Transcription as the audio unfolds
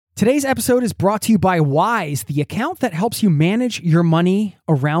Today's episode is brought to you by Wise, the account that helps you manage your money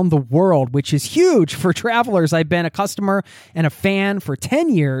around the world, which is huge for travelers. I've been a customer and a fan for 10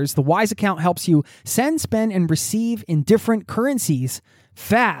 years. The Wise account helps you send, spend, and receive in different currencies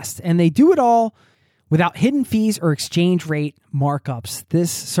fast, and they do it all without hidden fees or exchange rate markups.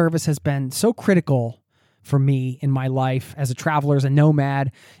 This service has been so critical for me in my life as a traveler, as a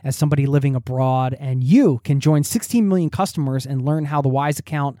nomad, as somebody living abroad. And you can join 16 million customers and learn how the Wise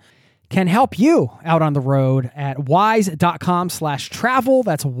account can help you out on the road at wise.com/travel.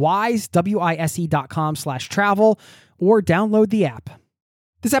 That's wise, wise.com/travel, or download the app.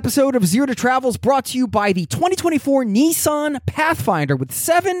 This episode of Zero to Travel is brought to you by the 2024 Nissan Pathfinder with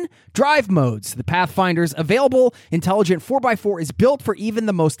 7 drive modes. The Pathfinder's available intelligent 4x4 is built for even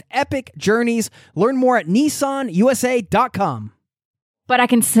the most epic journeys. Learn more at nissanusa.com. But I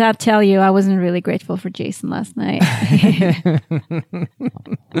can tell you, I wasn't really grateful for Jason last night.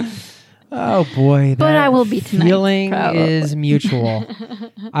 Oh boy. But I will be tonight. Feeling probably. is mutual.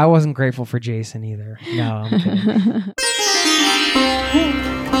 I wasn't grateful for Jason either. No, I'm kidding.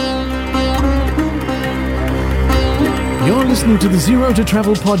 You're listening to the Zero to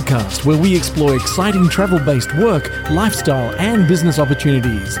Travel podcast, where we explore exciting travel-based work, lifestyle, and business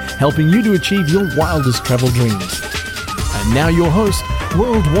opportunities, helping you to achieve your wildest travel dreams. And now your host,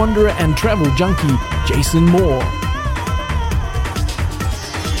 world wanderer and travel junkie, Jason Moore.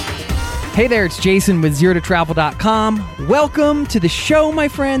 Hey there, it's Jason with ZeroToTravel.com. Welcome to the show, my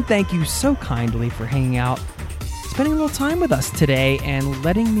friend. Thank you so kindly for hanging out, spending a little time with us today, and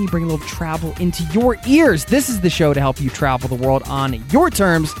letting me bring a little travel into your ears. This is the show to help you travel the world on your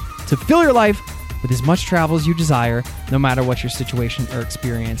terms, to fill your life with as much travel as you desire, no matter what your situation or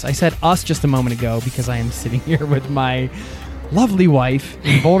experience. I said us just a moment ago because I am sitting here with my lovely wife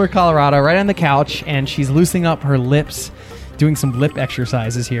in Boulder, Colorado, right on the couch, and she's loosening up her lips, doing some lip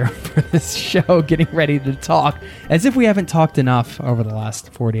exercises here for this show, getting ready to talk, as if we haven't talked enough over the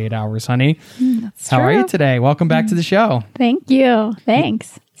last 48 hours, honey. That's How true. are you today? Welcome back to the show. Thank you.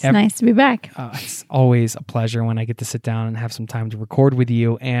 Thanks. It's nice to be back. It's always a pleasure when I get to sit down and have some time to record with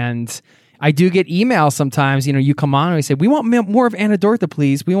you. And I do get emails sometimes. You know, you come on and we say, we want more of Anna Dortha,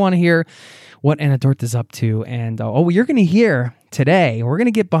 please. We want to hear what Anna Dortha's up to. And you're going to hear today, we're going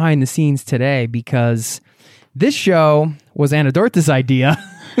to get behind the scenes today, because this show was Anna Dortha's idea.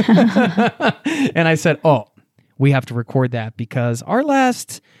 And I said, we have to record that, because our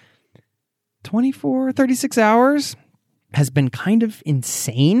last 36 hours has been kind of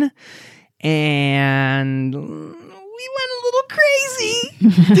insane. And we went a little crazy,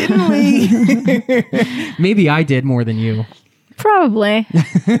 didn't we? Maybe I did more than you. Probably.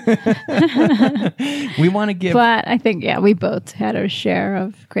 We want to give... But I think, we both had our share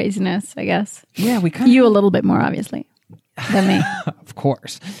of craziness, I guess. Yeah, we kind of... You a little bit more, obviously, than me. Of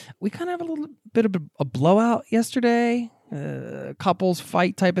course. We kind of have a little bit of a blowout yesterday, couples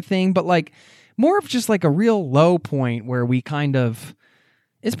fight type of thing, but like more of just like a real low point where we kind of...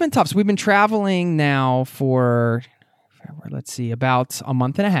 It's been tough. So we've been traveling now for... let's see, about a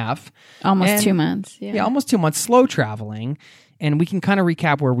month and a half. Almost 2 months. Yeah, almost 2 months, slow traveling. And we can kind of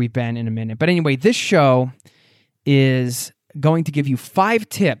recap where we've been in a minute. But anyway, this show is going to give you 5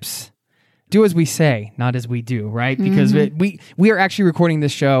 tips. Do as we say, not as we do, right? Because we are actually recording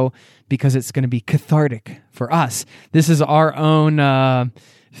this show because it's going to be cathartic for us. This is our own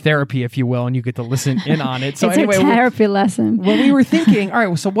therapy, if you will, and you get to listen in on it. So it's anyway, a therapy lesson. When we were thinking, all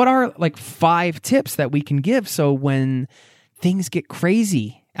right, so what are like 5 tips that we can give so when things get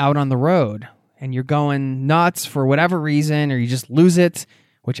crazy out on the road and you're going nuts for whatever reason, or you just lose it,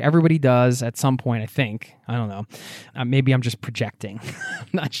 which everybody does at some point, I think. I don't know. Maybe I'm just projecting. I'm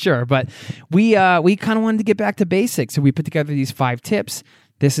not sure. But we kind of wanted to get back to basics. So we put together these 5 tips.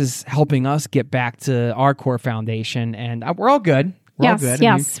 This is helping us get back to our core foundation, and we're all good. We're all good.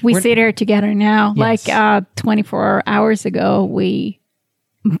 Yes. We sit here together now. Yes. Like 24 hours ago, we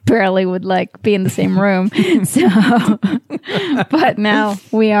barely would like be in the same room. So, but now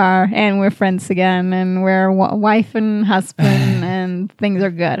we are, and we're friends again, and we're wife and husband, and things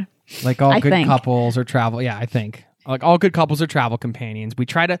are good. Like all good couples or travel. Yeah, I think. Like all good couples or travel companions. We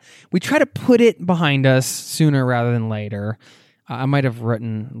try to put it behind us sooner rather than later. I might have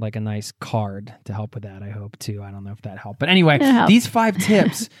written like a nice card to help with that, I hope, too. I don't know if that helped. But anyway, these 5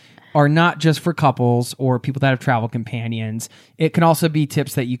 tips are not just for couples or people that have travel companions. It can also be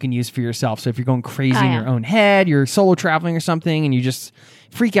tips that you can use for yourself. So if you're going crazy in your own head, you're solo traveling or something, and you just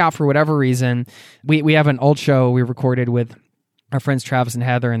freak out for whatever reason. We have an old show we recorded with our friends Travis and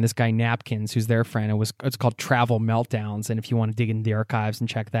Heather and this guy Napkins, who's their friend. It's called Travel Meltdowns, and if you want to dig into the archives and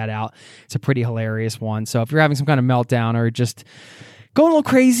check that out, it's a pretty hilarious one. So if you're having some kind of meltdown or just Going a little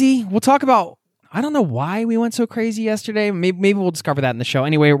crazy. We'll talk about, I don't know why we went so crazy yesterday. Maybe we'll discover that in the show.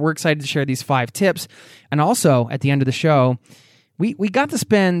 Anyway, we're excited to share these 5 tips. And also, at the end of the show, we got to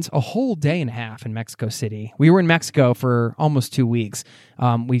spend a whole day and a half in Mexico City. We were in Mexico for almost 2 weeks.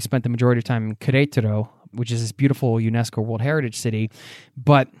 We spent the majority of time in Querétaro, which is this beautiful UNESCO World Heritage city.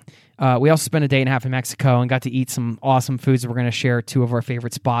 But we also spent a day and a half in Mexico and got to eat some awesome foods. We're going to share 2 of our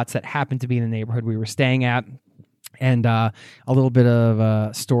favorite spots that happened to be in the neighborhood we were staying at. And a little bit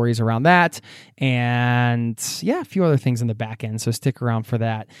of stories around that. And yeah, a few other things in the back end. So stick around for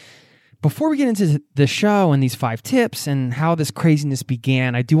that. Before we get into the show and these 5 tips and how this craziness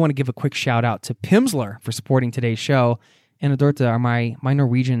began, I do want to give a quick shout out to Pimsleur for supporting today's show. And Dorthe, my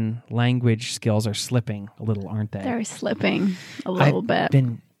Norwegian language skills are slipping a little, aren't they? They're slipping a little I've bit.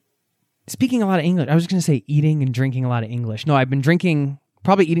 been speaking a lot of English. I was going to say eating and drinking a lot of English. No, I've been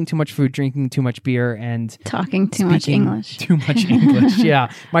probably eating too much food, drinking too much beer, and talking too much English. Too much English,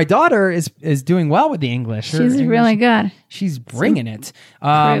 yeah. My daughter is doing well with the English. She's really good. She's bringing it.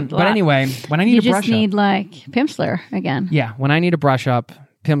 But anyway, when I need to brush up. You just need like Pimsleur again. Yeah, when I need to brush up,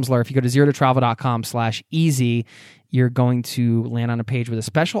 Pimsleur, if you go to zerototravel.com/easy, you're going to land on a page with a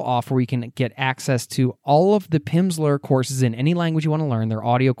special offer where you can get access to all of the Pimsleur courses in any language you want to learn. They're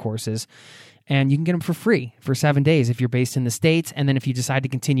audio courses. And you can get them for free for 7 days if you're based in the States. And then if you decide to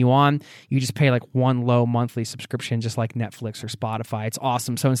continue on, you just pay like one low monthly subscription, just like Netflix or Spotify. It's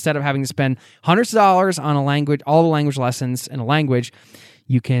awesome. So instead of having to spend hundreds of dollars on a language, all the language lessons in a language,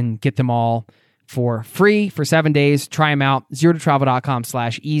 you can get them all for free for 7 days. Try them out.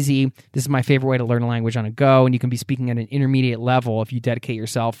 zerototravel.com/easy. This is my favorite way to learn a language on a go. And you can be speaking at an intermediate level if you dedicate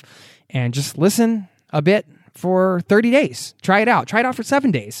yourself and just listen a bit for 30 days. Try it out. Try it out for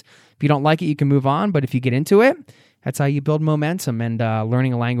 7 days. If you don't like it, you can move on. But if you get into it, that's how you build momentum. And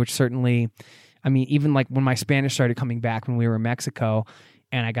learning a language certainly, I mean, even like when my Spanish started coming back when we were in Mexico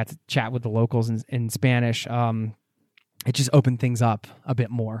and I got to chat with the locals in Spanish, it just opened things up a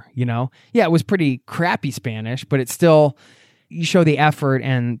bit more, you know? Yeah, it was pretty crappy Spanish, but it's still, you show the effort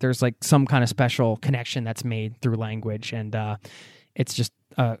and there's like some kind of special connection that's made through language. And it's just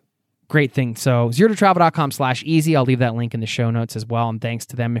great thing. So zerototravel.com/easy. I'll leave that link in the show notes as well. And thanks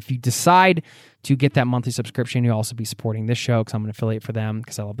to them. If you decide to get that monthly subscription, you'll also be supporting this show because I'm an affiliate for them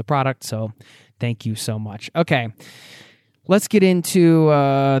because I love the product. So thank you so much. Okay. Let's get into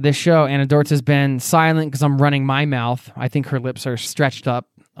this show. Anna Dorthe has been silent because I'm running my mouth. I think her lips are stretched up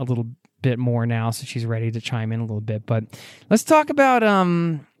a little bit more now, so she's ready to chime in a little bit. But let's talk about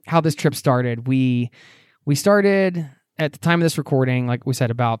how this trip started. We started at the time of this recording, like we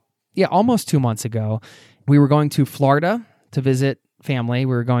said, about almost 2 months ago. We were going to Florida to visit family.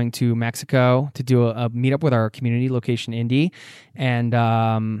 We were going to Mexico to do a meetup with our community location, Indy, and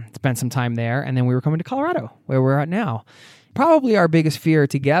spend some time there. And then we were coming to Colorado, where we're at now. Probably our biggest fear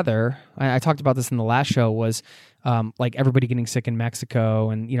together, I talked about this in the last show, was like everybody getting sick in Mexico.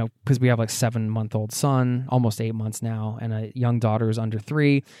 And, you know, because we have like 7-month-old son, almost 8 months now, and a young daughter who's under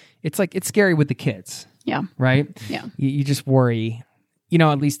 3. It's like, it's scary with the kids. Yeah. Right? Yeah. You just worry. You know,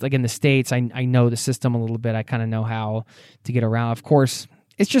 at least like in the States, I know the system a little bit. I kind of know how to get around. Of course,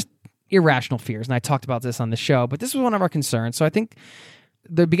 it's just irrational fears. And I talked about this on the show, but this was one of our concerns. So I think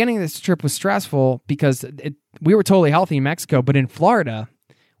the beginning of this trip was stressful because we were totally healthy in Mexico, but in Florida,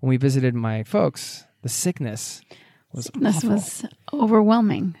 when we visited my folks, the sickness was awful. Was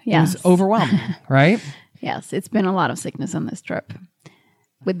overwhelming. Yes. It was overwhelming, right? Yes, it's been a lot of sickness on this trip.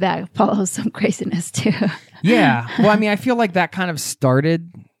 With that follows some craziness too. Yeah. Well, I mean, I feel like that kind of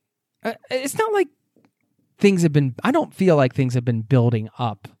started. It's not like I don't feel like things have been building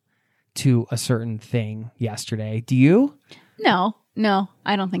up to a certain thing yesterday. Do you? No,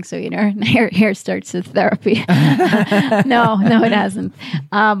 I don't think so either. Here starts with therapy. No, it hasn't.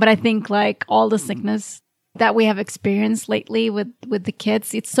 But I think like all the sickness that we have experienced lately with the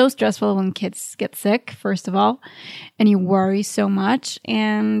kids, it's so stressful when kids get sick, first of all, and you worry so much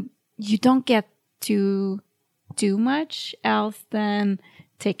and you don't get to do much else than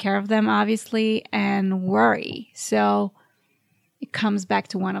take care of them, obviously, and worry. So it comes back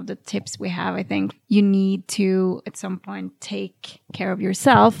to one of the tips we have. I think you need to, at some point, take care of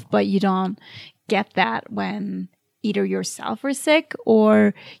yourself, but you don't get that when either yourself are sick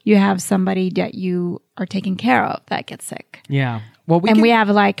or you have somebody that you are taking care of that gets sick. Yeah. Well, we have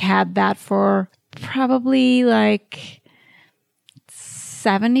like had that for probably like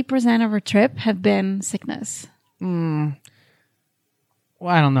 70% of our trip have been sickness.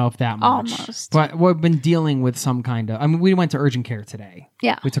 Well, I don't know if that much. Almost. But we've been dealing with some kind of... I mean, we went to urgent care today.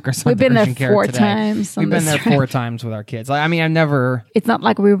 Yeah. We took our son We've to been there urgent care 4 today. times on We've been this there trip. 4 times with our kids. Like, I mean, I've never... It's not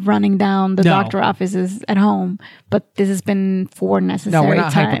like we're running down the No. doctor offices at home, but this has been 4 necessary No, we're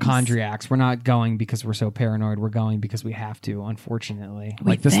not times. hypochondriacs. We're not going because we're so paranoid. We're going because we have to, unfortunately.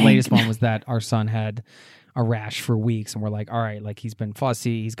 Like this think. latest one was that our son had a rash for weeks, and we're like, all right, like he's been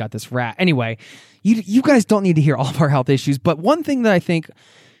fussy, he's got this rat. Anyway, you guys don't need to hear all of our health issues, but one thing that I think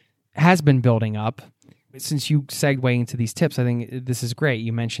has been building up, since you segue into these tips, I think this is great.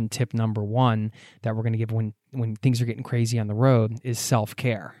 You mentioned tip number 1 that we're going to give when things are getting crazy on the road is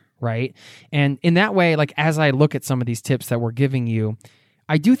self-care, right? And in that way, like as I look at some of these tips that we're giving you,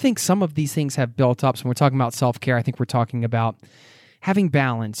 I do think some of these things have built up. So when we're talking about self-care, I think we're talking about having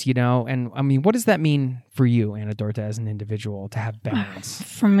balance, and I mean, what does that mean for you, Anna Dorta, as an individual, to have balance?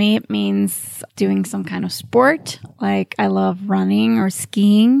 For me, it means doing some kind of sport. Like I love running or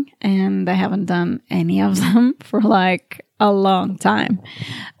skiing, and I haven't done any of them for like a long time.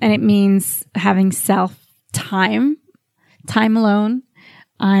 And it means having time alone.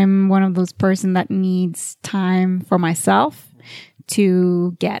 I'm one of those person that needs time for myself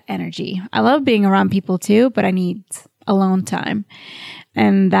to get energy. I love being around people too, but I need alone time.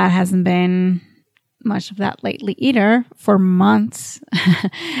 And that hasn't been much of that lately either for months.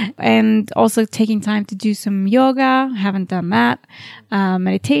 And also taking time to do some yoga. Haven't done that.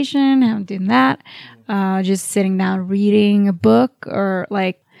 Meditation. Haven't done that. Just sitting down reading a book or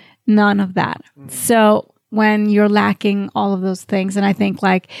like none of that. So when you're lacking all of those things, and I think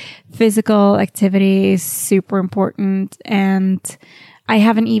like physical activity is super important, and I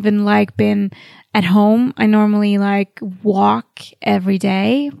haven't even like been at home. I normally like walk every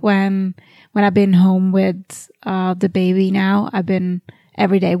day when I've been home with the baby now. I've been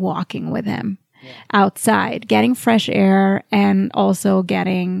every day walking with him outside, getting fresh air and also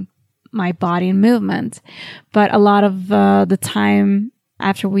getting my body in movement. But a lot of the time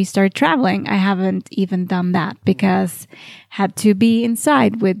after we started traveling, I haven't even done that because had to be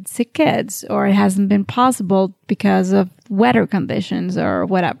inside with sick kids, or it hasn't been possible because of weather conditions or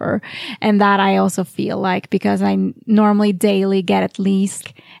whatever. And that I also feel like, because I normally daily get at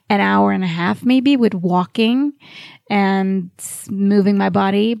least an hour and a half maybe with walking and moving my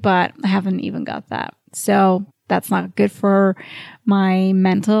body, but I haven't even got that. So that's not good for my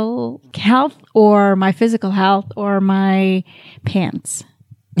mental health or my physical health or my pants.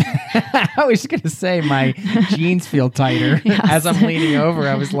 I was going to say my jeans feel tighter. As I'm leaning over.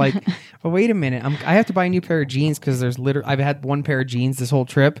 I was like, oh, wait a minute. I have to buy a new pair of jeans because I've had one pair of jeans this whole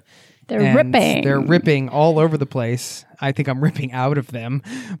trip. They're ripping. They're ripping all over the place. I think I'm ripping out of them.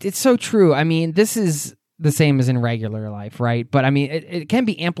 It's so true. I mean, this is the same as in regular life, right? But I mean, it can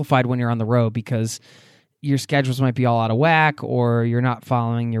be amplified when you're on the road because your schedules might be all out of whack, or you're not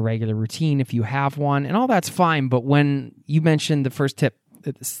following your regular routine if you have one, and all that's fine. But when you mentioned the first tip,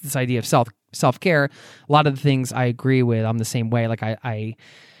 this idea of self-care, a lot of the things I agree with. I'm the same way. Like I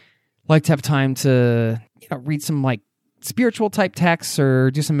like to have time to read some like spiritual type texts or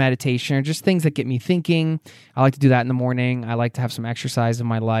do some meditation or just things that get me thinking. I like to do that in the morning. I like to have some exercise in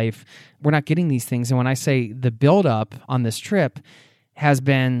my life. We're not getting these things. And when I say the buildup on this trip has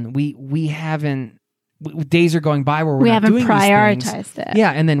been, we haven't, days are going by where we haven't doing prioritized these things. it. Yeah,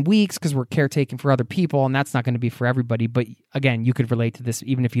 and then weeks because we're caretaking for other people, and that's not going to be for everybody. But again, you could relate to this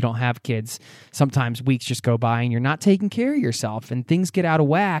even if you don't have kids. Sometimes weeks just go by and you're not taking care of yourself, and things get out of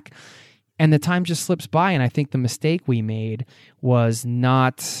whack, and the time just slips by. And I think the mistake we made was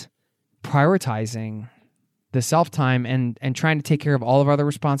not prioritizing the self-time and trying to take care of all of our other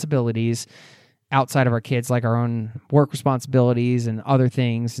responsibilities outside of our kids, like our own work responsibilities and other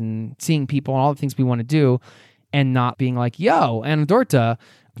things and seeing people and all the things we want to do, and not being like, yo, Anna Dorta,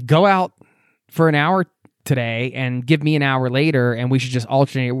 go out for an hour today and give me an hour later, and we should just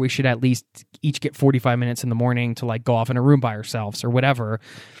alternate. We should at least each get 45 minutes in the morning to like go off in a room by ourselves or whatever.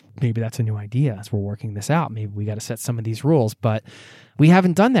 Maybe that's a new idea as we're working this out. Maybe we got to set some of these rules, but we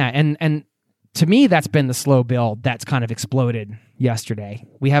haven't done that. And to me, that's been the slow build that's kind of exploded yesterday.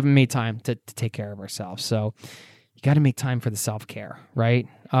 We haven't made time to take care of ourselves. So you got to make time for the self-care, right?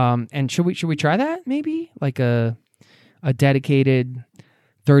 And should we try that maybe? Like a dedicated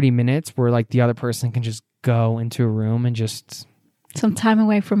 30 minutes where like the other person can just go into a room and just... Some time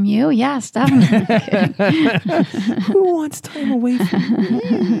away from you? Yes, definitely. Who wants time away from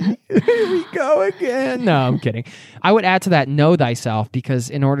me? Here we go again. No, I'm kidding. I would add to that, know thyself, because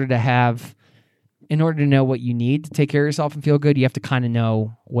in order to know what you need to take care of yourself and feel good, you have to kind of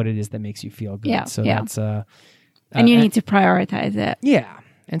know what it is that makes you feel good. Yeah, so yeah. that's and you need to prioritize it. Yeah.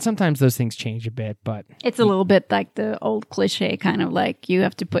 And sometimes those things change a bit, but It's a little bit like the old cliche, kind of like you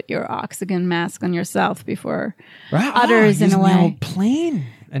have to put your oxygen mask on yourself before others, in a using the way. old plane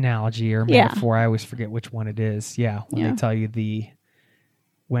analogy or Yeah. metaphor. I always forget which one it is. Yeah, when Yeah. they tell you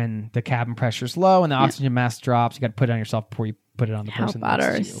when the cabin pressure's low and the oxygen mask drops, you got to put it on yourself before you put it on the Help person next to you.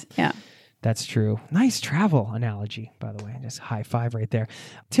 others. Yeah. That's true. Nice travel analogy, by the way. Just high five right there.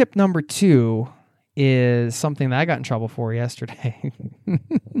 Tip number 2 is something that I got in trouble for yesterday.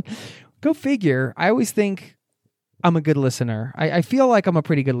 Go figure. I always think I'm a good listener. I feel like I'm a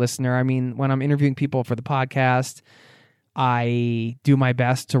pretty good listener. I mean, when I'm interviewing people for the podcast, I do my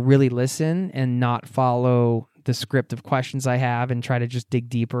best to really listen and not follow the script of questions I have and try to just dig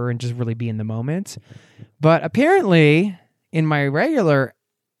deeper and just really be in the moment. But apparently, in my regular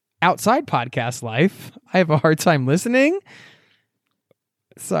outside podcast life, I have a hard time listening.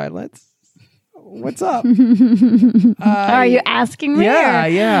 Silence. What's up? Are you asking me?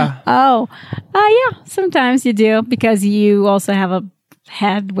 Yeah. Oh, yeah. Sometimes you do, because you also have a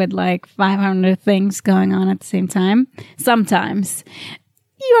head with like 500 things going on at the same time. Sometimes.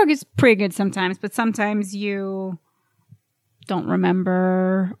 York is pretty good sometimes, but sometimes you don't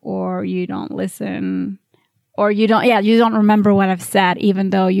remember, or you don't listen, or you don't remember what I've said,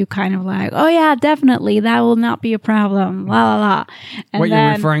 even though you kind of like, oh yeah, definitely, that will not be a problem, la la la. And What you're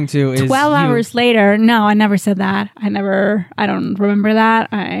then referring to is 12 hours later, no, I never said that. I don't remember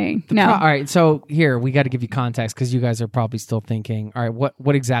that. No. All right, so here, we got to give you context because you guys are probably still thinking, all right,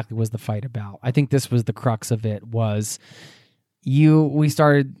 what exactly was the fight about? I think this was the crux of it was we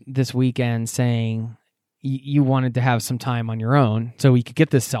started this weekend saying you wanted to have some time on your own so we could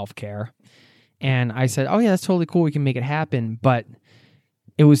get this self-care. And I said, oh yeah, that's totally cool. We can make it happen. But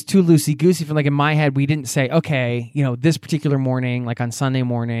it was too loosey-goosey. From like in my head, we didn't say, okay, this particular morning, like on Sunday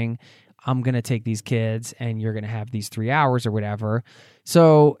morning, I'm going to take these kids and you're going to have these 3 hours or whatever.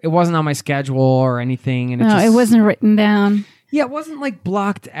 So it wasn't on my schedule or anything. And It wasn't written down. Yeah, it wasn't like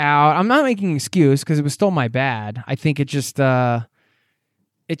blocked out. I'm not making an excuse because it was still my bad. I think it just got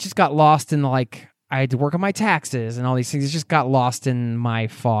lost in like I had to work on my taxes and all these things. It just got lost in my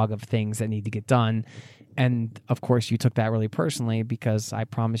fog of things that need to get done. And of course, you took that really personally because I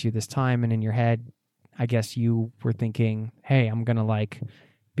promised you this time. And in your head, I guess you were thinking, hey, I'm going to like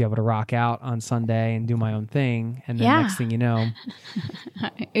be able to rock out on Sunday and do my own thing. And then next thing you know,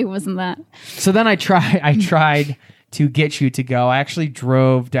 it wasn't that. So then I tried to get you to go. I actually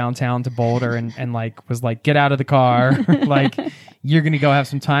drove downtown to Boulder and like was like, get out of the car. Like, you're going to go have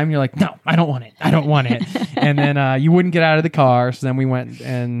some time. You're like, no, I don't want it. And then you wouldn't get out of the car. So then we went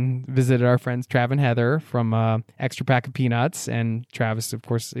and visited our friends Trav and Heather from Extra Pack of Peanuts. And Travis, of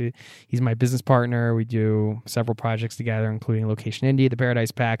course, he's my business partner. We do several projects together, including Location Indie, the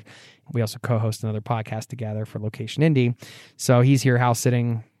Paradise Pack. We also co-host another podcast together for Location Indie. So he's here house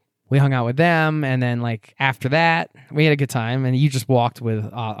sitting. We hung out with them, and then like after that, we had a good time. And you just walked with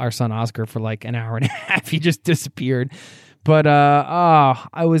our son Oscar for like an hour and a half. He just disappeared. But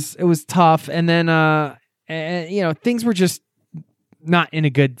it was tough. And then things were just not in a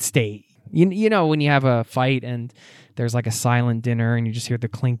good state. You know when you have a fight and there's like a silent dinner and you just hear the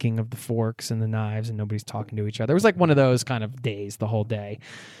clinking of the forks and the knives and nobody's talking to each other. It was like one of those kind of days the whole day.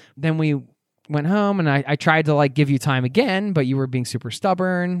 Then we went home and I tried to like give you time again, but you were being super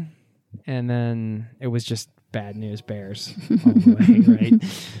stubborn. And then it was just bad news bears all the way,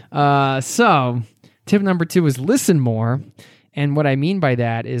 right? So tip number 2 is listen more. And what I mean by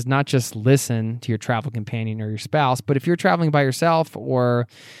that is not just listen to your travel companion or your spouse, but if you're traveling by yourself or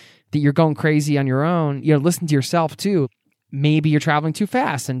that you're going crazy on your own, listen to yourself too. Maybe you're traveling too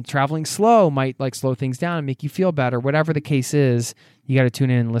fast and traveling slow might like slow things down and make you feel better. Whatever the case is, you got to tune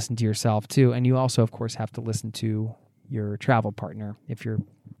in and listen to yourself too. And you also, of course, have to listen to your travel partner if you're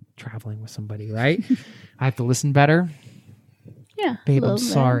traveling with somebody, right? I have to listen better. Yeah. Babe, I'm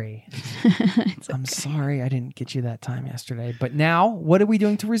sorry. I'm sorry I didn't get you that time yesterday. But now, what are we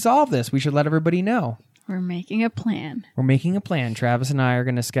doing to resolve this? We should let everybody know. We're making a plan. We're making a plan. Travis and I are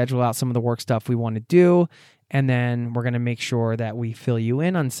going to schedule out some of the work stuff we want to do. And then we're going to make sure that we fill you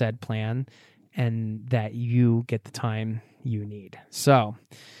in on said plan and that you get the time you need. So,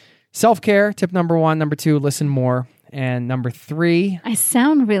 self-care, tip number 1. Number 2, listen more. And number 3. I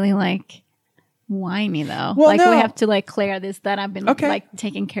sound really like whiny though. Well, like no. we have to like clear this that I've been like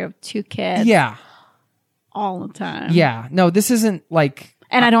taking care of 2 kids all the time. Yeah. No, this isn't like...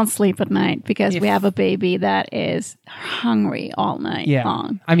 And I don't sleep at night because we have a baby that is hungry all night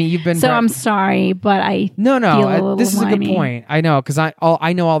long. I mean, you've been... So I'm sorry, but I No, this is whiny. a good point. I know, because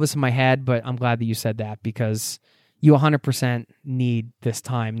I know all this in my head, but I'm glad that you said that because you 100% need this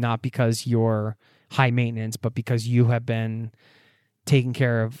time, not because you're high maintenance, but because you have been taking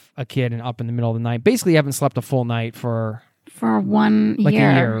care of a kid and up in the middle of the night. Basically, you haven't slept a full night for 1 like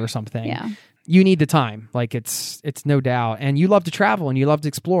year. a year or something. Yeah. You need the time. Like it's no doubt. And you love to travel and you love to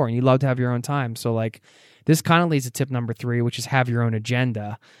explore and you love to have your own time. So like this kind of leads to tip number 3, which is have your own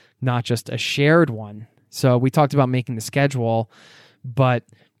agenda, not just a shared one. So we talked about making the schedule, but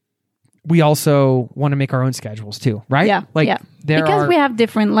we also want to make our own schedules too, right? Yeah. Like yeah. Because we have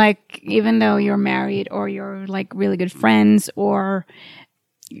different, like, even though you're married or you're like really good friends or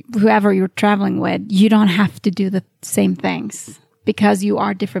whoever you're traveling with, you don't have to do the same things because you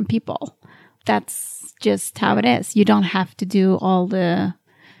are different people. That's just how it is. You don't have to do all the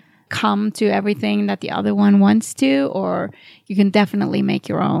come to everything that the other one wants to, or you can definitely make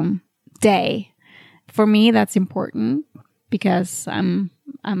your own day. For me, that's important because I'm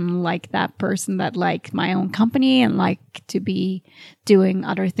like that person that likes my own company and like to be doing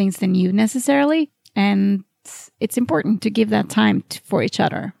other things than you necessarily. And it's important to give that time for each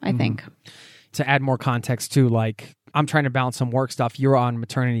other, I think. To add more context too, like I'm trying to balance some work stuff. You're on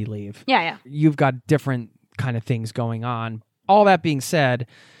maternity leave. Yeah. You've got different kind of things going on. All that being said,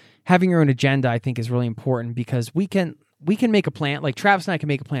 having your own agenda, I think, is really important because we can make a plan. Like Travis and I can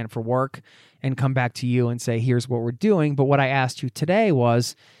make a plan for work and come back to you and say, here's what we're doing. But what I asked you today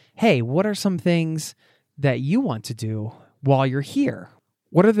was, hey, what are some things that you want to do while you're here?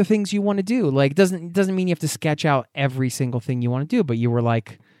 What are the things you want to do? Like, it doesn't mean you have to sketch out every single thing you want to do, but you were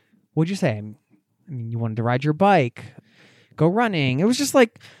like, what'd you say? I mean, you wanted to ride your bike, go running. It was just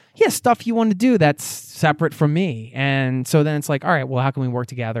like, yeah, stuff you want to do that's separate from me. And so then it's like, all right, well, how can we work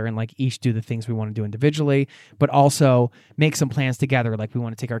together and like each do the things we want to do individually, but also make some plans together. Like we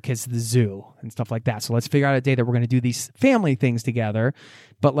want to take our kids to the zoo and stuff like that. So let's figure out a day that we're going to do these family things together,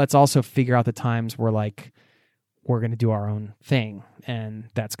 but let's also figure out the times where like we're going to do our own thing and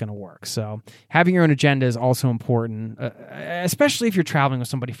that's going to work. So having your own agenda is also important, especially if you're traveling with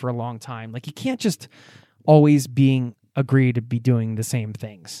somebody for a long time. Like you can't just always agree to be doing the same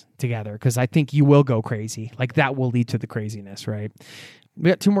things together because I think you will go crazy. Like that will lead to the craziness, right? We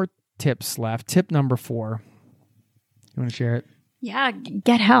got 2 more tips left. Tip number 4. You want to share it? Yeah,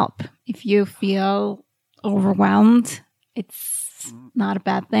 get help. If you feel overwhelmed, it's not a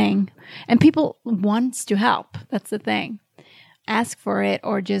bad thing. And people want to help. That's the thing. Ask for it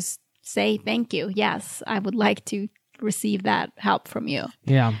or just say thank you. Yes, I would like to receive that help from you.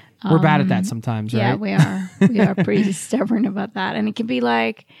 Yeah. We're bad at that sometimes, right? Yeah, we are. We are pretty stubborn about that. And it can be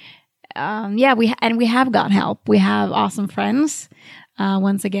like, we have got help. We have awesome friends.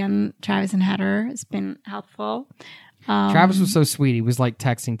 Once again, Travis and Heather has been helpful. Travis was so sweet. He was like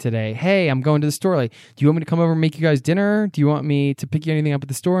texting today, hey, I'm going to the store. Like, do you want me to come over and make you guys dinner? Do you want me to pick you anything up at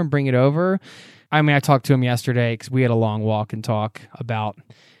the store and bring it over? I mean, I talked to him yesterday because we had a long walk and talk about,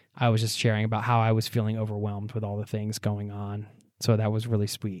 I was just sharing about how I was feeling overwhelmed with all the things going on. So that was really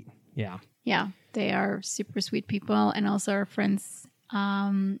sweet. Yeah. Yeah. They are super sweet people. And also our friends,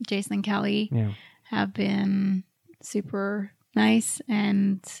 Jason and Kelly, have been super nice.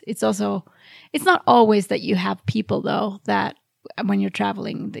 And it's not always that you have people though, that when you're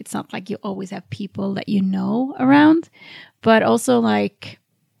traveling, it's not like you always have people that you know around, but also like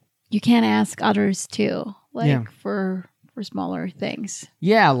you can ask others too, like for smaller things.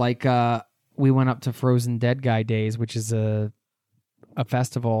 Yeah. Like, we went up to Frozen Dead Guy Days, which is a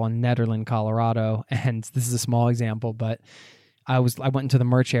festival in Nederland, Colorado. And this is a small example, but I went into the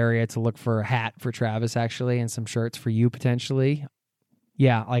merch area to look for a hat for Travis actually, and some shirts for you potentially.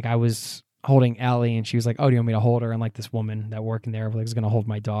 Yeah. Like I was holding Ellie and she was like, oh, do you want me to hold her? And like this woman that worked in there was going to hold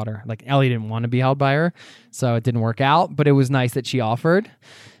my daughter. Like Ellie didn't want to be held by her. So it didn't work out, but it was nice that she offered.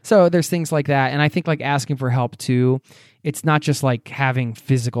 So there's things like that. And I think like asking for help too, it's not just like having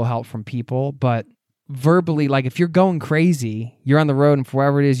physical help from people, but verbally, like if you're going crazy, you're on the road and for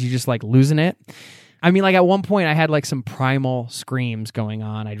whatever it is, you're just like losing it. I mean, like at one point I had like some primal screams going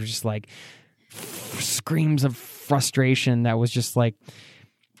on. I was just like screams of frustration that was just like,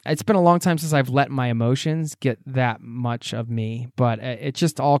 it's been a long time since I've let my emotions get that much of me, but it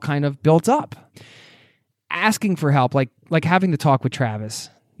just all kind of built up. Asking for help, like having the talk with Travis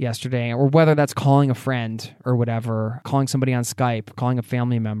yesterday, or whether that's calling a friend or whatever, calling somebody on Skype, calling a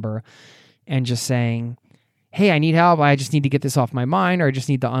family member, and just saying, hey, I need help. I just need to get this off my mind, or I just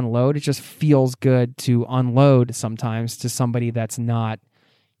need to unload. It just feels good to unload sometimes to somebody that's not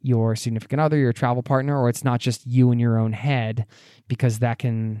your significant other, your travel partner, or it's not just you in your own head, because that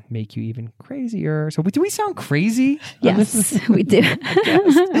can make you even crazier. So do we sound crazy? Yes, we do.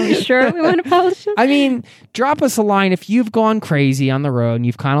 Are we sure we want to publish it? I mean, drop us a line if you've gone crazy on the road and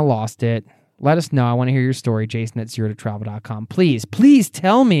you've kind of lost it. Let us know. I want to hear your story, Jason at zerototravel.com. Please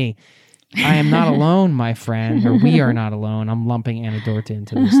tell me I am not alone, my friend, or we are not alone. I'm lumping Anna Dorta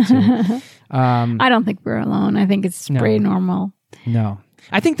into this too. I don't think we're alone. I think it's pretty normal. No.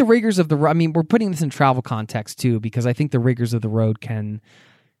 I think the rigors of the road, I mean, we're putting this in travel context too, because I think the rigors of the road can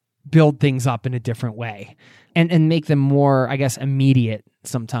build things up in a different way and make them more, I guess, immediate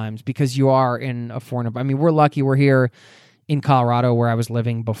sometimes, because you are in a foreign. I mean, we're lucky we're here in Colorado where I was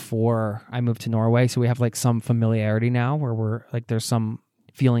living before I moved to Norway. So we have like some familiarity now where we're like, there's some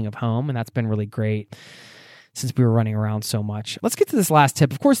feeling of home, and that's been really great since we were running around so much. Let's get to this last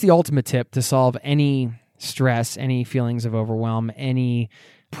tip. Of course, the ultimate tip to solve any stress, any feelings of overwhelm, any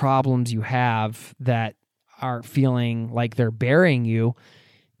problems you have that are feeling like they're burying you.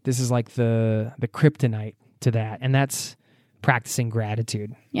 This is like the kryptonite to that, and that's practicing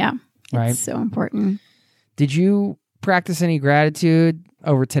gratitude. Yeah, right. It's so important. Did you practice any gratitude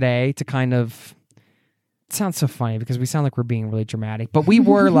over today to kind of? It sounds so funny because we sound like we're being really dramatic, but we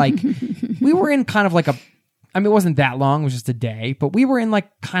were like, we were in kind of like I mean, it wasn't that long; it was just a day, but we were in like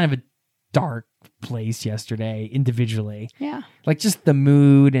kind of a dark place yesterday individually. Yeah, like just the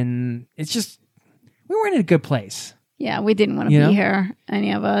mood, and it's just we were in a good place. Yeah, we didn't want to be here,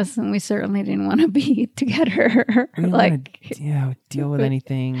 any of us, and we certainly didn't want to be together. Deal with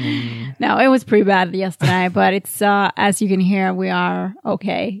anything. And... No, it was pretty bad yesterday, but it's as you can hear, we are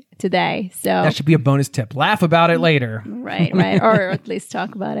okay today. So that should be a bonus tip. Laugh about it later. Right, or at least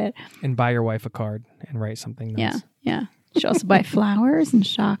talk about it. And buy your wife a card and write something nice. Yeah. She also buy flowers and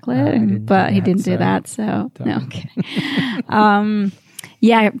chocolate, but he didn't do that. So no, I'm kidding.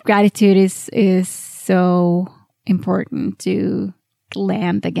 Gratitude is so important to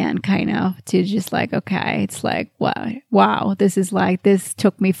land again, kind of, to just like, okay, it's like, wow, this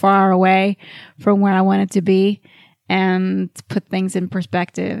took me far away from where I wanted to be, and put things in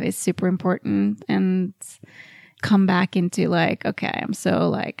perspective is super important, and come back into like, okay, I'm so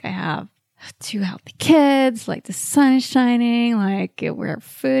like, I have 2 healthy kids, like the sun is shining, like we have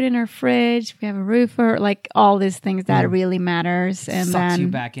food in our fridge, we have a roof, or like all these things that really matters, and sucks then you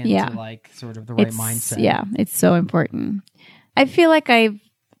back into like sort of the right mindset. Yeah, it's so important. I feel like I've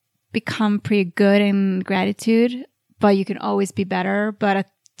become pretty good in gratitude, but you can always be better. But a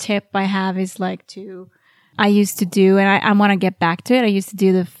tip I have is like I used to do, and I want to get back to it. I used to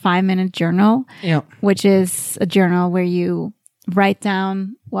do the 5-minute journal, which is a journal where you write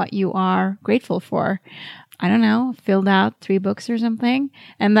down what you are grateful for. I don't know, filled out 3 books or something.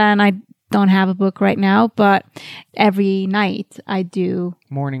 And then I don't have a book right now, but every night I do.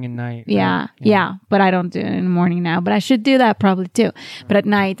 Morning and night. Yeah. But I don't do it in the morning now, but I should do that probably too. But at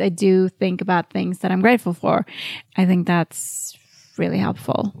night I do think about things that I'm grateful for. I think that's really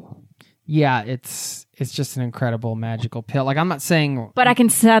helpful. Yeah, it's just an incredible magical pill. Like, I'm not saying... But I can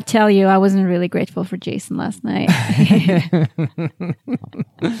tell you I wasn't really grateful for Jason last night.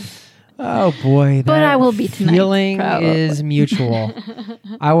 Oh, boy. But I will be tonight. Feeling is mutual.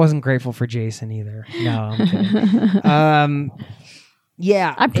 I wasn't grateful for Jason either. No, I'm kidding.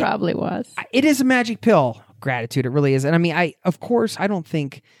 Yeah. I probably was. It is a magic pill, gratitude. It really is. And I mean, of course, I don't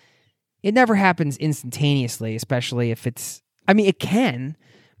think... It never happens instantaneously, especially if it's... I mean, it can...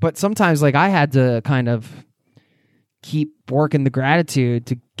 But sometimes, like, I had to kind of keep working the gratitude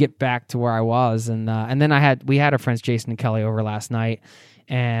to get back to where I was, and then we had our friends Jason and Kelly over last night,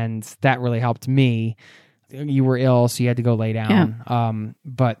 and that really helped me. You were ill, so you had to go lay down. Yeah.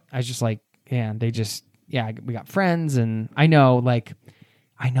 But I was just like, we got friends, and I know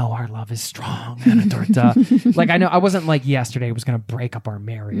our love is strong. Like, I know I wasn't like yesterday was going to break up our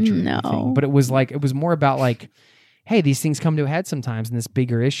marriage or anything, but it was more about like, hey, these things come to a head sometimes, and this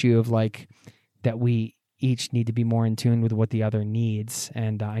bigger issue of like that we each need to be more in tune with what the other needs,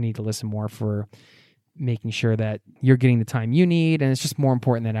 and I need to listen more for making sure that you're getting the time you need, and it's just more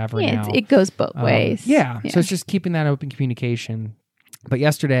important than ever now. It goes both ways. Yeah, so it's just keeping that open communication. But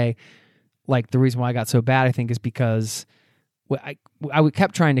yesterday, like the reason why I got so bad, I think, is because I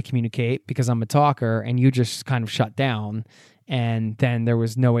kept trying to communicate because I'm a talker, and you just kind of shut down, and then there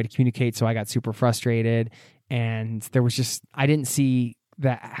was no way to communicate, so I got super frustrated. And there was just, I didn't see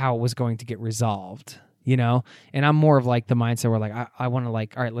how it was going to get resolved, you know? And I'm more of like the mindset where like, I want to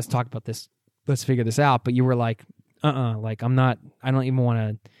like, all right, let's talk about this. Let's figure this out. But you were like, like I don't even want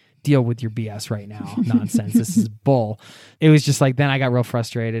to deal with your BS right now. Nonsense. This is bull. It was just like, then I got real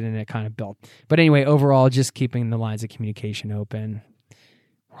frustrated and it kind of built. But anyway, overall, just keeping the lines of communication open.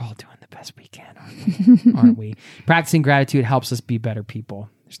 We're all doing the best we can, aren't we? Practicing gratitude helps us be better people.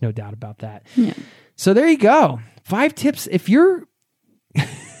 There's no doubt about that. Yeah. So there you go. 5 tips. If you're,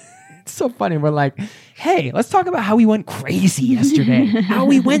 it's so funny. We're like, hey, let's talk about how we went crazy yesterday, how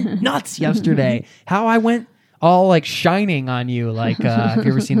we went nuts yesterday, how I went all like shining on you. Like, have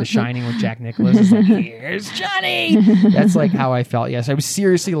you ever seen The Shining with Jack Nicholson? It's like, here's Johnny. That's like how I felt. Yes, I was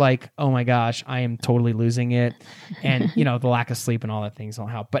seriously like, oh my gosh, I am totally losing it. And, the lack of sleep and all that things don't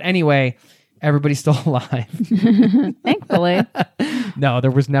help. But anyway, everybody's still alive. Thankfully. No,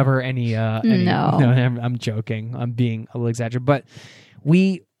 there was never any. No. I'm joking. I'm being a little exaggerated. But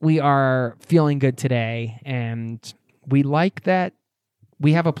we are feeling good today. And we like that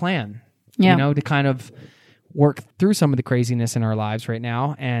we have a plan, to kind of work through some of the craziness in our lives right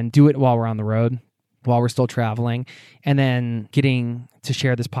now and do it while we're on the road, while we're still traveling, and then getting to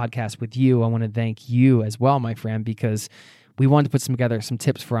share this podcast with you. I want to thank you as well, my friend, because we wanted to put together some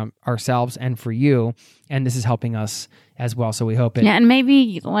tips for ourselves and for you, and this is helping us as well. So we hope it. Yeah, and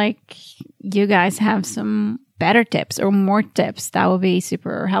maybe like you guys have some better tips or more tips. That would be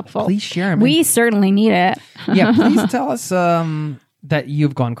super helpful. Please share them. We certainly need it. Yeah, please tell us that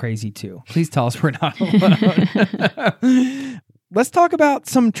you've gone crazy too. Please tell us we're not alone. Let's talk about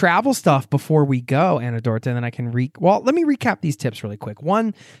some travel stuff before we go, Anna Dorthe, and then I can let me recap these tips really quick.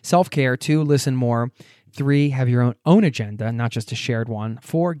 1, self-care. 2, listen more. 3, have your own agenda, not just a shared one.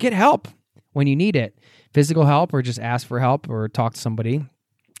 4, get help when you need it. Physical help, or just ask for help or talk to somebody.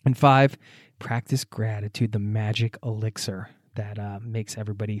 And 5, practice gratitude, the magic elixir that makes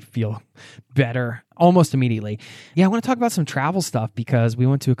everybody feel better almost immediately. Yeah, I want to talk about some travel stuff because we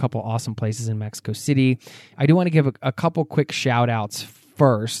went to a couple awesome places in Mexico City. I do want to give a couple quick shout outs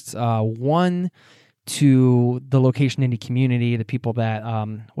first. One, to the Location Indie community, the people that,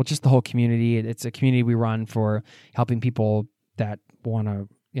 just the whole community. It's a community we run for helping people that want to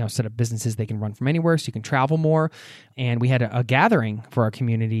set up businesses they can run from anywhere so you can travel more. And we had a gathering for our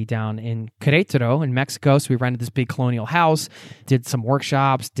community down in Querétaro in Mexico. So we rented this big colonial house, did some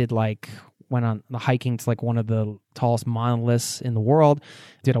workshops, went on the hiking to like one of the tallest monoliths in the world,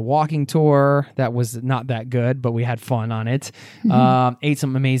 did a walking tour that was not that good, but we had fun on it. Ate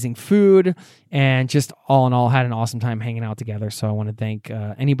some amazing food, and just all in all had an awesome time hanging out together. So I want to thank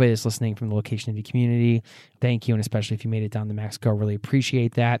anybody that's listening from the Location Indie community. Thank you, and especially if you made it down to Mexico, really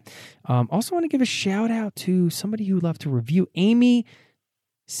appreciate that. Also want to give a shout out to somebody who loved to review. Amy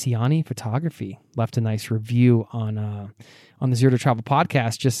Ciani Photography left a nice review on the Zero to Travel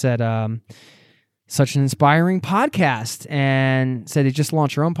podcast. Just said, such an inspiring podcast, and said they just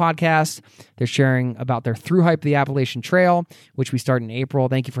launched their own podcast. They're sharing about their Through Hype the Appalachian Trail, which we start in April.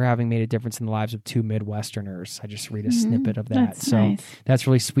 Thank you for having made a difference in the lives of 2 Midwesterners. I just read a snippet of that. That's nice. That's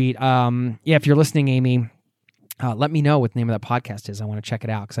really sweet. If you're listening, Amy, let me know what the name of that podcast is. I want to check it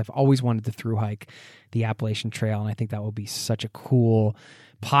out because I've always wanted to through hike the Appalachian Trail, and I think that will be such a cool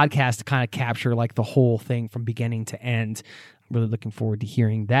podcast to kind of capture like the whole thing from beginning to end. Really looking forward to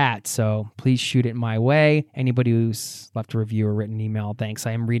hearing that. So please shoot it my way. Anybody who's left a review or written an email, thanks.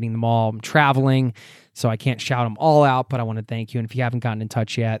 I am reading them all. I'm traveling, so I can't shout them all out, but I want to thank you. And if you haven't gotten in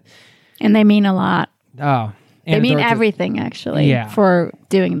touch yet. And they mean a lot. Oh. They mean everything, actually, for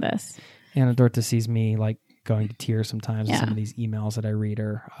doing this. Anna Dorthe sees me like going to tears sometimes with some of these emails that I read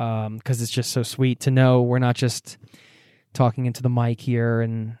her, because it's just so sweet to know we're not just talking into the mic here,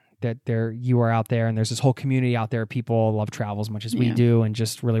 and that you are out there, and there's this whole community out there. People love travel as much as we do, and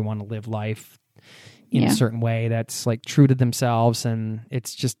just really want to live life in a certain way that's like true to themselves. And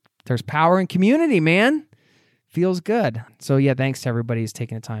it's just, there's power in community, man. Feels good. So thanks to everybody who's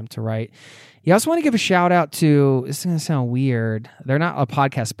taking the time to write. I also want to give a shout out to, this is going to sound weird, they're not a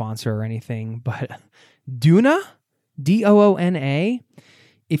podcast sponsor or anything, but Doona, Doona.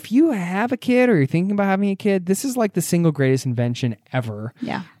 If you have a kid or you're thinking about having a kid, this is like the single greatest invention ever.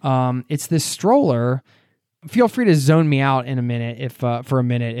 Yeah. It's this stroller. Feel free to zone me out in a minute if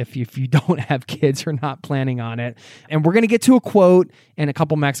you don't have kids or not planning on it. And we're going to get to a quote and a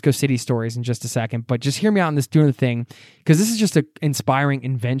couple Mexico City stories in just a second, but just hear me out on this Doona thing, because this is just an inspiring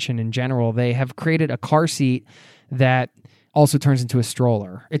invention in general. They have created a car seat that also turns into a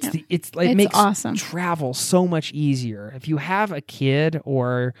stroller. It makes awesome. Travel so much easier. If you have a kid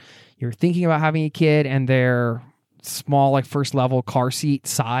or you're thinking about having a kid and they're small, like first level car seat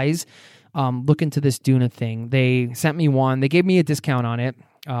size, look into this Doona thing. They sent me one. They gave me a discount on it,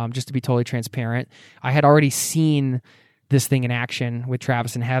 just to be totally transparent. I had already seen this thing in action with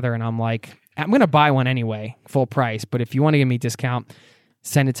Travis and Heather, and I'm like, I'm going to buy one anyway, full price. But if you want to give me a discount,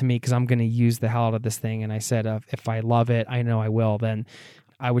 send it to me, because I'm going to use the hell out of this thing. And I said, if I love it, I know I will, then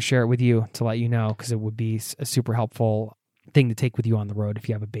I would share it with you to let you know, because it would be a super helpful thing to take with you on the road if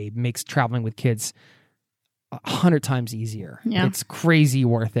you have a babe. It makes traveling with kids 100 times easier. Yeah. It's crazy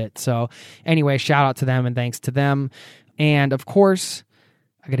worth it. So anyway, shout out to them and thanks to them. And of course,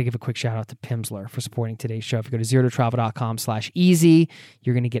 I got to give a quick shout out to Pimsleur for supporting today's show. If you go to zerototravel.com/easy,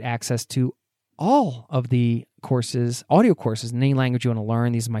 you're going to get access to all of the courses, audio courses in any language you want to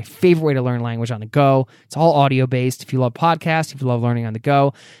learn. These are my favorite way to learn language on the go. It's all audio based. If you love podcasts, if you love learning on the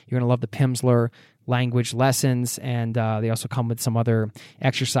go, you're going to love the Pimsleur language lessons. And they also come with some other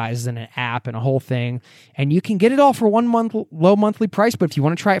exercises and an app and a whole thing. And you can get it all for 1 month, low monthly price. But if you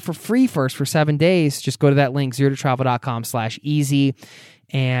want to try it for free first for 7 days, just go to that link, zerototravel.com/easy,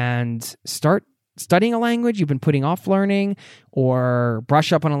 and start studying a language you've been putting off learning, or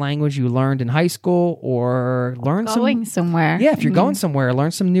brush up on a language you learned in high school, or learn Going somewhere. Yeah, if you're going somewhere,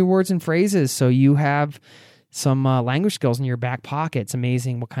 learn some new words and phrases so you have some language skills in your back pocket. It's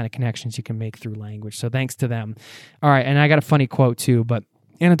amazing what kind of connections you can make through language. So thanks to them. All right, and I got a funny quote too, but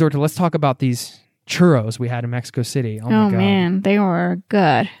Ana Dorta, let's talk about these churros we had in Mexico City. Oh my God. Man, they were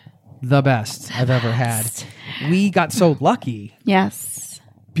good. The best I've ever had. We got so lucky. Yes.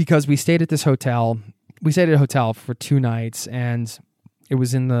 Because we stayed at this hotel. We stayed at a hotel for 2 nights, and it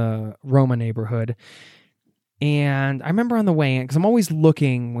was in the Roma neighborhood. And I remember on the way in, because I'm always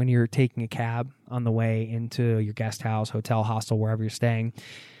looking when you're taking a cab on the way into your guest house, hotel, hostel, wherever you're staying.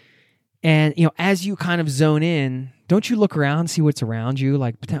 And, as you kind of zone in, don't you look around, see what's around you?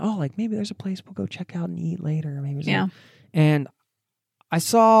 Like, maybe there's a place we'll go check out and eat later. Maybe. Yeah. And I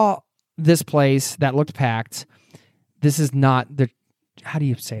saw this place that looked packed. This is not the... How do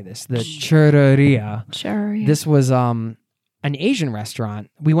you say this? The churreria. Sure. Yeah. This was an Asian restaurant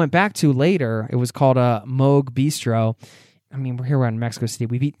we went back to later. It was called a Moog Bistro. I mean, we're here in Mexico City.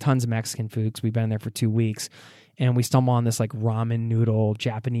 We've eaten tons of Mexican food because we've been there for 2 weeks. And we stumbled on this like ramen noodle,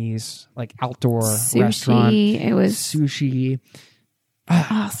 Japanese, like outdoor restaurant. It was sushi.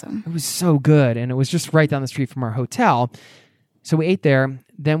 Awesome. It was so good. And it was just right down the street from our hotel. So we ate there.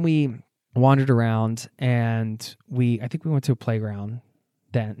 Then we wandered around, and I think we went to a playground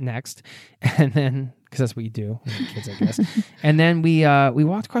then next, and then because that's what you do when you're kids, I guess. And then we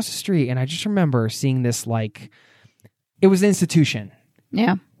walked across the street, and I just remember seeing this, like, it was an institution.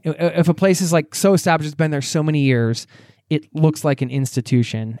 Yeah. If a place is like so established, it's been there so many years, it looks like an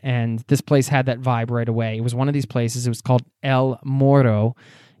institution. And this place had that vibe right away. It was one of these places. It was called El Moro,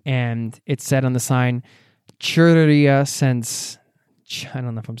 and it said on the sign, Churreria since... I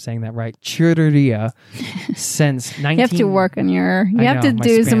don't know if I'm saying that right. Churreria since 19... You have to work on you have to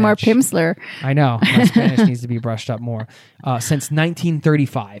do some more Pimsleur. I know. My Spanish needs to be brushed up more. Since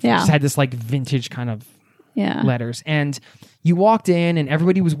 1935. Yeah. It just had this like vintage kind of Yeah. letters. And you walked in, and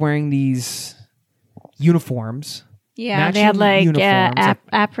everybody was wearing these uniforms. Yeah, they had like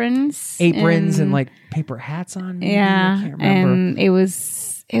uniforms, aprons. And like paper hats on. Maybe? Yeah. I can't remember.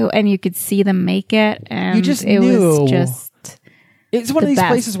 And and you could see them make it. And You just it knew. was just... It's one of the these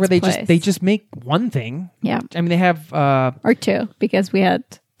places where best they just make one thing. Yeah. I mean, they have... Or 2, because we had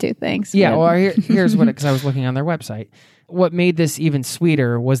 2 things. Yeah, well, here's what, because I was looking on their website. What made this even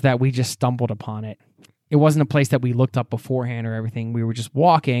sweeter was that we just stumbled upon it. It wasn't a place that we looked up beforehand or everything. We were just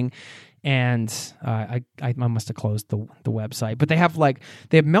walking, and I must have closed the website. But they have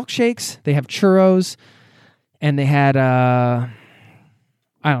milkshakes, they have churros, and they had I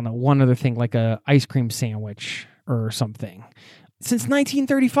don't know, one other thing, like a ice cream sandwich or something. Since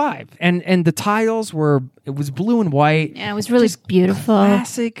 1935, and the tiles it was blue and white. Yeah, it was really beautiful.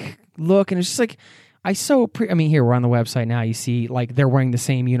 Classic look, and it's just like here we're on the website now. You see, like, they're wearing the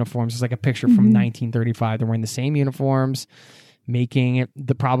same uniforms. There's like a picture from 1935. They're wearing the same uniforms, making it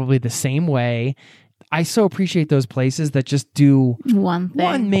probably the same way. I so appreciate those places that just do one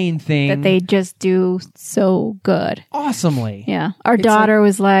main thing that they just do so good, awesomely. Yeah, our daughter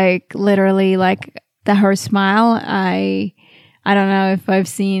was like literally like her smile. I don't know if I've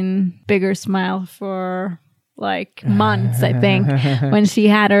seen bigger smile for like months, I think, when she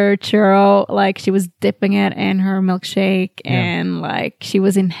had her churro, like she was dipping it in her milkshake and like she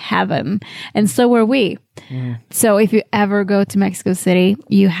was in heaven. And so were we. So if you ever go to Mexico City,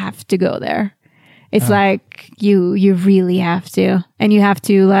 you have to go there. It's like you really have to. And you have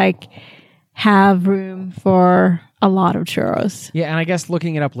to like have room for a lot of churros. Yeah, and I guess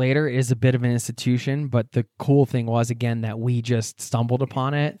looking it up later is a bit of an institution, but the cool thing was, again, that we just stumbled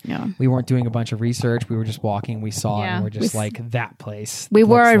upon it. Yeah. We weren't doing a bunch of research. We were just walking. We saw it, and we're just like, that place. We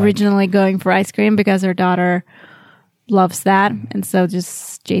were originally going for ice cream because our daughter loves that. And so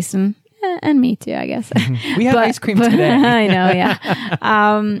just Jason and me too, I guess. We had ice cream today. I know,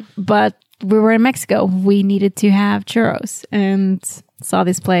 yeah. But we were in Mexico. We needed to have churros and saw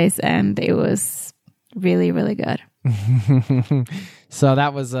this place, and it was really, really good. So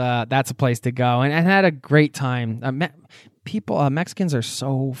that's a place to go, and I had a great time. Mexicans are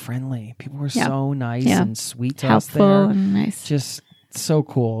so friendly. People were so nice and sweet to us there. And nice. Just so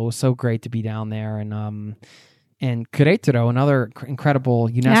cool. It was so great to be down there, and And Querétaro, another incredible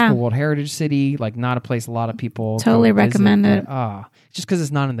UNESCO World Heritage City, like not a place a lot of people Totally go visit, recommend it. just because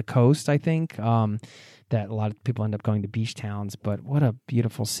it's not in the coast, I think, that a lot of people end up going to beach towns. But what a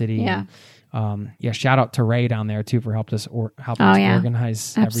beautiful city. Yeah. And, shout out to Ray down there, too, for helping us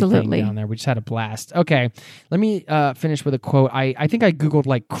organize everything down there. We just had a blast. Okay, let me finish with a quote. I think I Googled,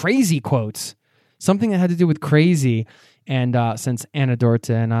 like, crazy quotes, something that had to do with crazy. And since Anna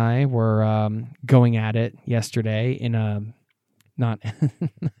Dorta and I were going at it yesterday in a not,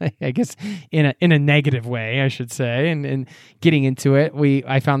 I guess in a negative way, I should say, and getting into it,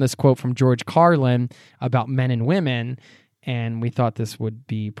 I found this quote from George Carlin about men and women, and we thought this would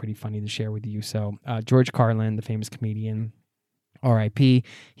be pretty funny to share with you. So George Carlin, the famous comedian, R.I.P.,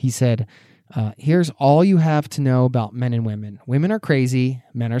 he said, "Here's all you have to know about men and women. Women are crazy,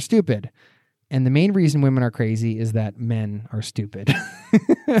 men are stupid. And the main reason women are crazy is that men are stupid."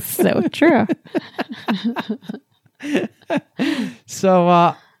 So true. So,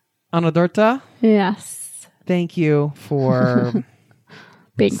 Anna Dorta, Yes. thank you for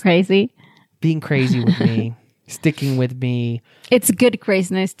Being crazy. being crazy with me, sticking with me. It's good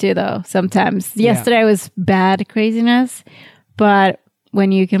craziness too, though, sometimes. Yesterday was bad craziness, but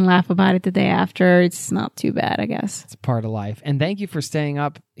when you can laugh about it the day after, it's not too bad, I guess. It's part of life. And thank you for staying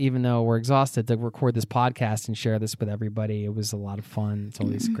up, even though we're exhausted, to record this podcast and share this with everybody. It was a lot of fun. It's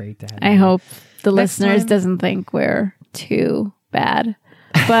always great to have I you. hope the Next listeners time- doesn't think we're too bad.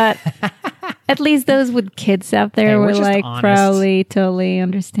 But at least those with kids out there Hey, we're will just like honest. probably totally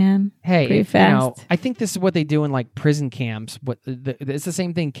understand Hey, pretty fast. I think this is what they do in like prison camps. It's the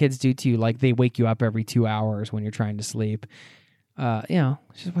same thing kids do to you. Like they wake you up every 2 hours when you're trying to sleep.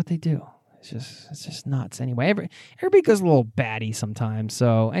 It's just what they do. It's just nuts. Anyway, everybody goes a little batty sometimes.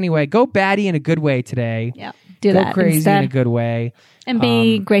 So anyway, go batty in a good way today. Yeah, do Go that crazy instead. in a good way. And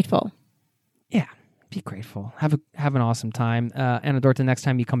be grateful. Yeah, be grateful. Have an awesome time. Anna Dorta, next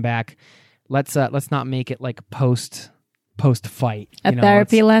time you come back, let's not make it like post fight. A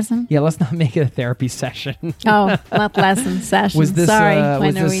therapy lesson? Yeah, let's not make it a therapy session. Oh, not lesson, session. Was this Sorry, my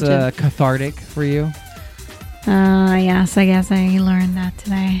was Norwegian. this cathartic for you? Yes, I guess I learned that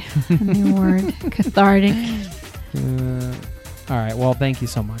today. A new word. Cathartic. All right. Well, thank you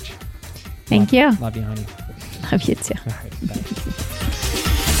so much. Thank you. Love you, honey. Love you too. All right. Bye.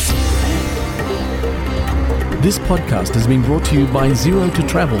 This podcast has been brought to you by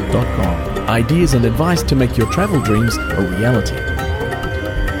ZeroToTravel.com. Ideas and advice to make your travel dreams a reality.